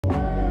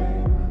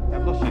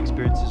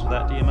experiences with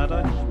that, do you,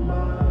 Maddo?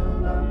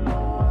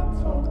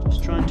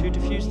 Just trying to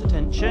diffuse the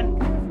tension.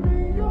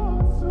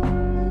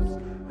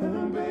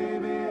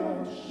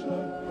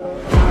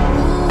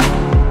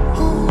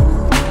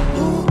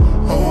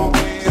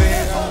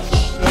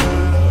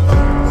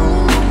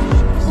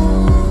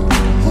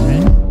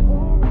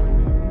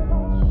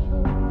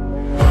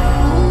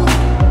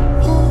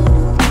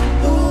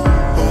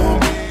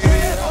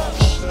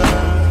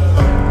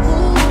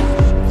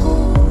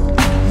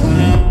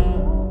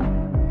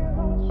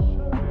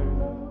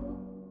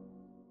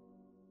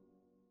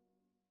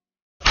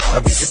 I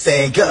beat the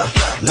thing up,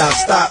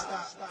 non-stop,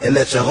 and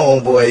let your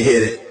homeboy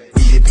hit it.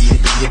 Beat it, beat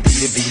it, beat it,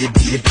 beat it, beat it,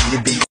 beat it, beat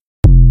it, beat it.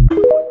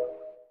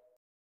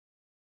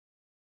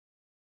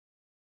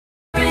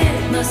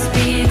 It must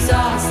be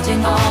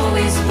exhausting,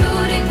 always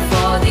rooting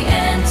for the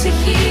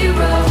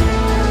anti-hero.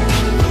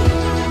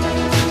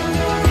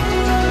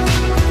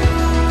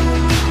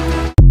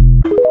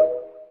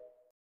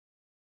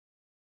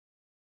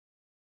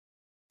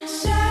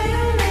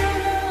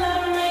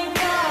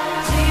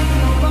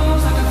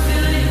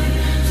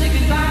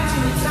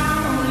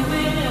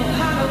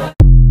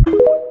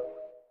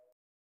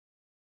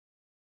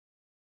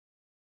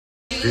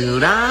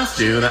 Judas,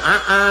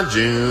 Judas,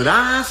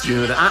 Judas,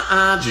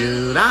 Judas,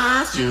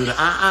 Judas,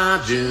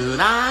 Judas,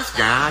 Judas,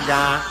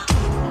 Gaga.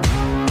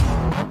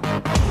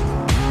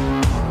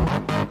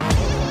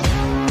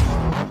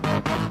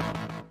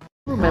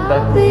 Remember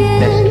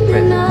best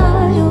friend.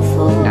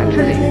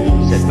 Naturally,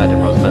 said Madame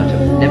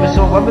Rosmerta. Never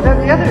saw one without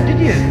the other, did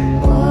you?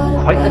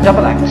 Quite the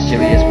double act,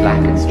 Sirius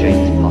Black and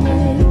James Potter.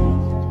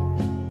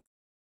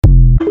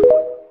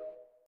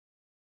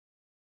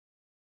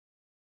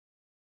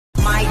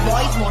 My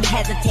boys won't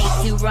hesitate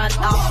to run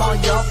up on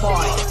your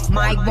boy.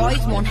 My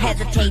boys won't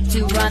hesitate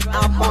to run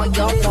up on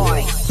your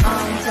boy.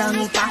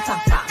 엉덩이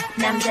빵빵빵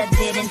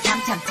남자들은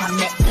탐탐탐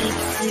내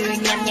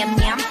입술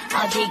냠냠냠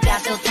어디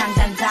가도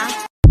당당당.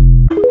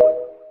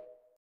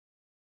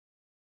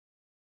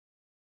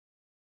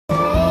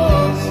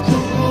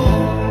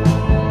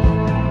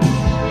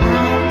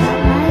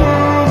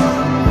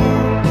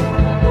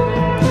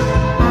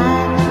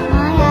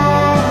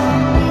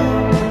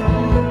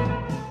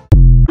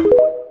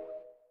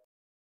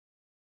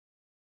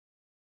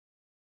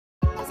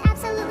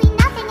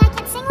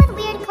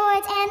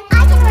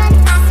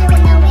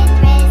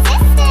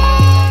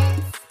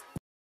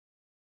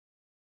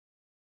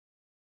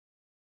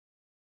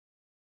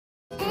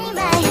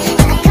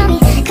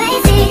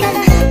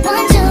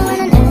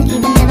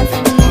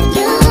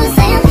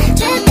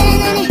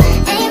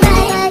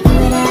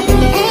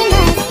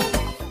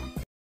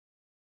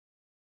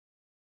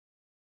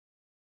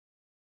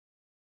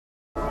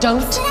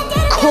 Don't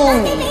call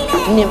me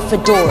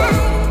Nymphadora.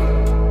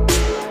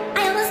 I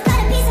almost got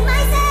a piece of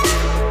myself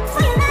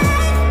for your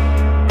life.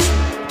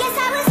 Guess I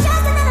was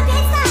just another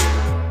pit stop.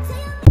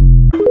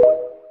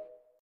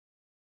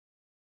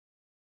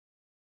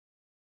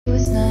 He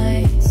was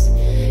nice,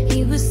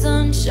 he was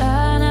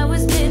sunshine, I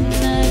was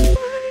midnight.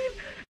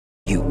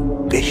 You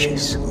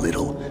vicious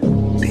little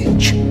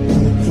bitch.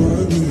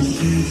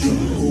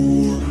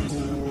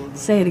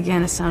 Say it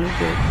again, it sounded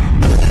good.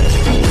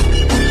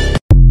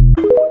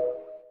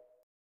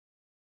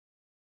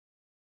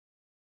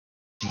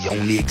 You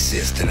only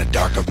exist in the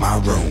dark of my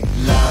room.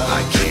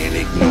 I can't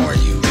ignore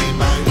you.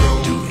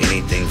 Do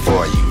anything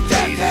for you,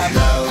 baby.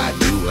 I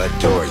do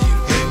adore you.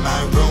 In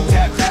my room,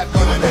 tap tap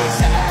on the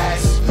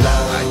ass.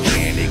 I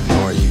can't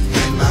ignore you.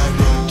 In my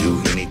room,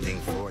 do anything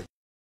for you.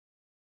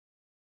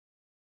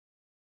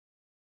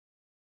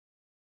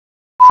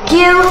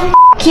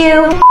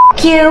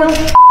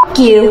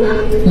 You.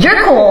 You're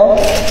cool.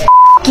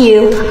 You.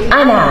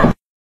 I'm out.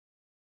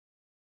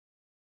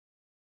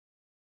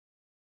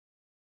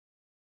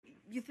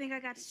 You think I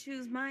got to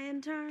choose my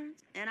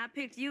interns? And I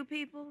picked you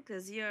people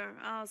because you're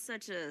all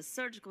such a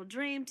surgical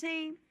dream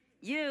team?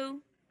 You're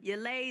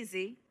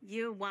lazy,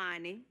 you're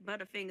whiny,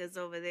 Butterfingers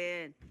over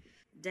there,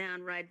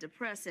 downright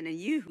depressing, and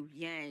you,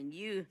 Yang,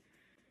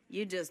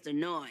 you just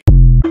annoying.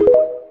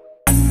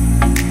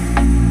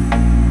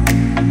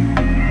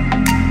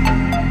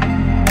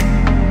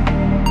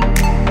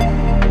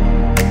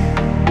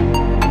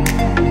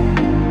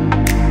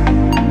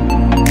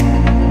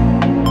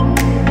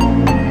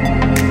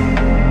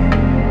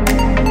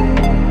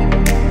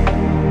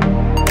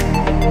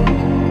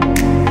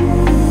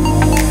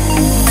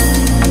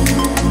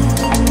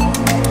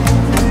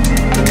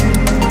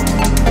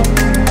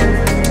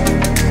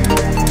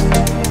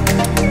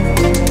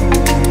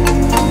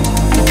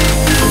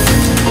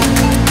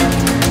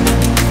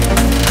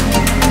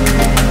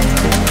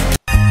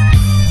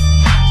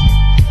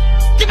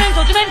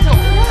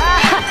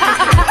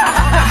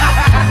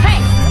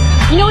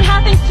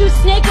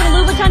 Snake when a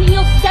Louboutin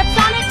heel steps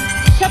on it?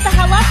 Shut the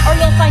hell up or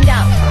you'll find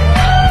out.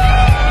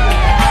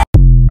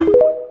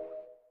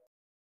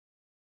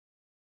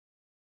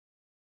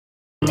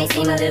 May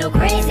seem a little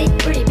crazy,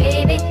 pretty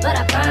baby, but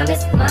I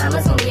promise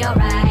mama's gonna be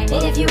alright.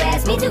 And if you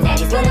ask me to,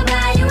 daddy's gonna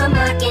buy you a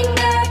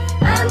mockingbird.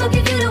 I'ma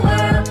give you the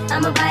world.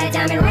 I'ma buy a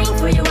diamond ring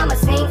for you. I'ma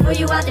sing for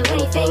you. I'll do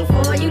anything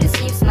for you to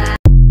see you smile.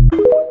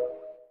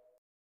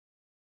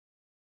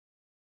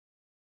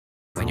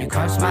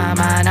 cross my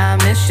mind, I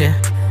miss you.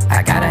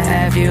 I gotta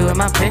have you in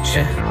my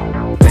picture.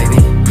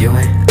 Baby, you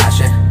and I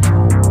should.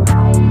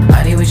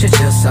 Honey, we should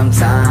chill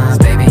sometimes.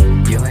 Baby,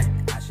 you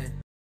and I should.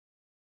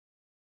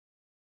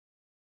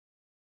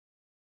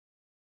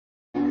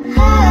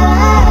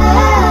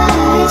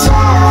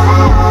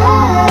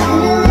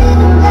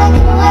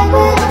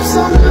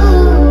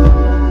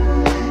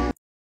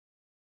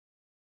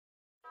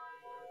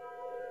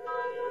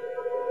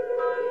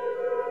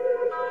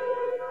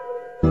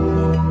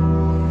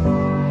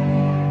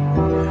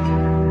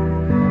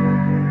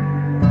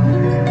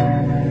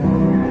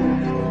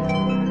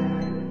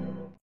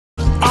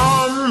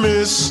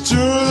 Mr.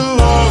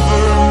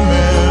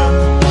 Loverman,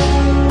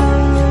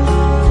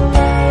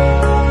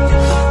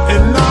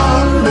 and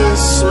I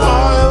miss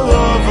my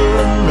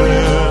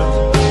Loverman.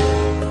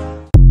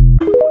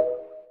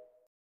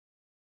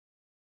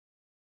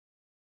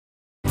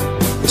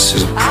 This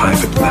is a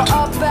private matter.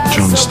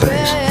 John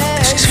stays.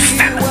 This is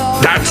family.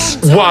 That's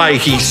why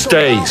he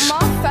stays.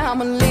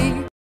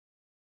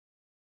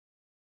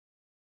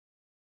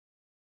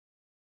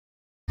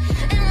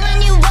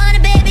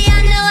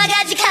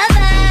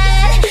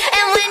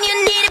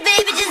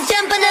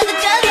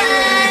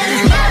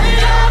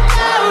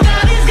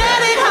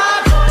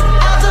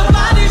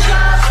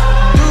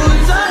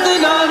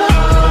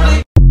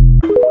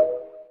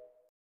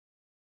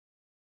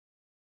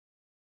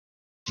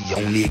 You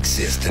only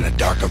exist in the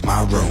dark of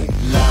my room.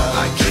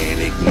 I can't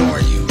ignore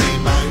you.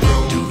 In my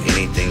room. Do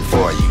anything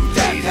for you.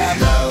 Lady.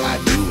 I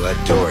do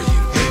adore you.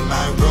 In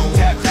my room.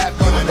 Tap tap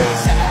on the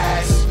nice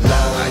ass.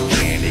 I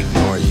can't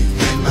ignore you.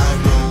 In my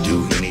room.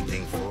 Do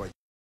anything for you.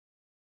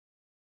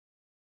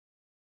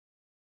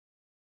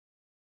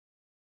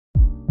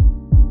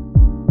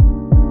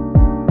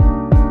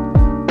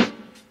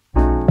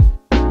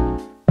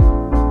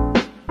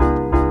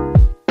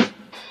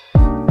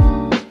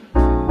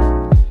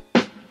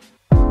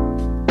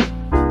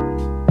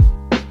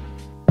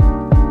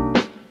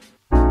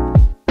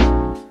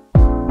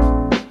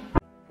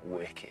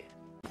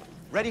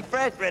 Ready,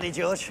 Fred? Ready,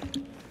 George.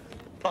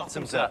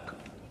 Bottoms up.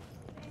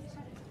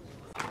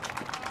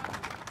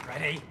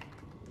 Ready?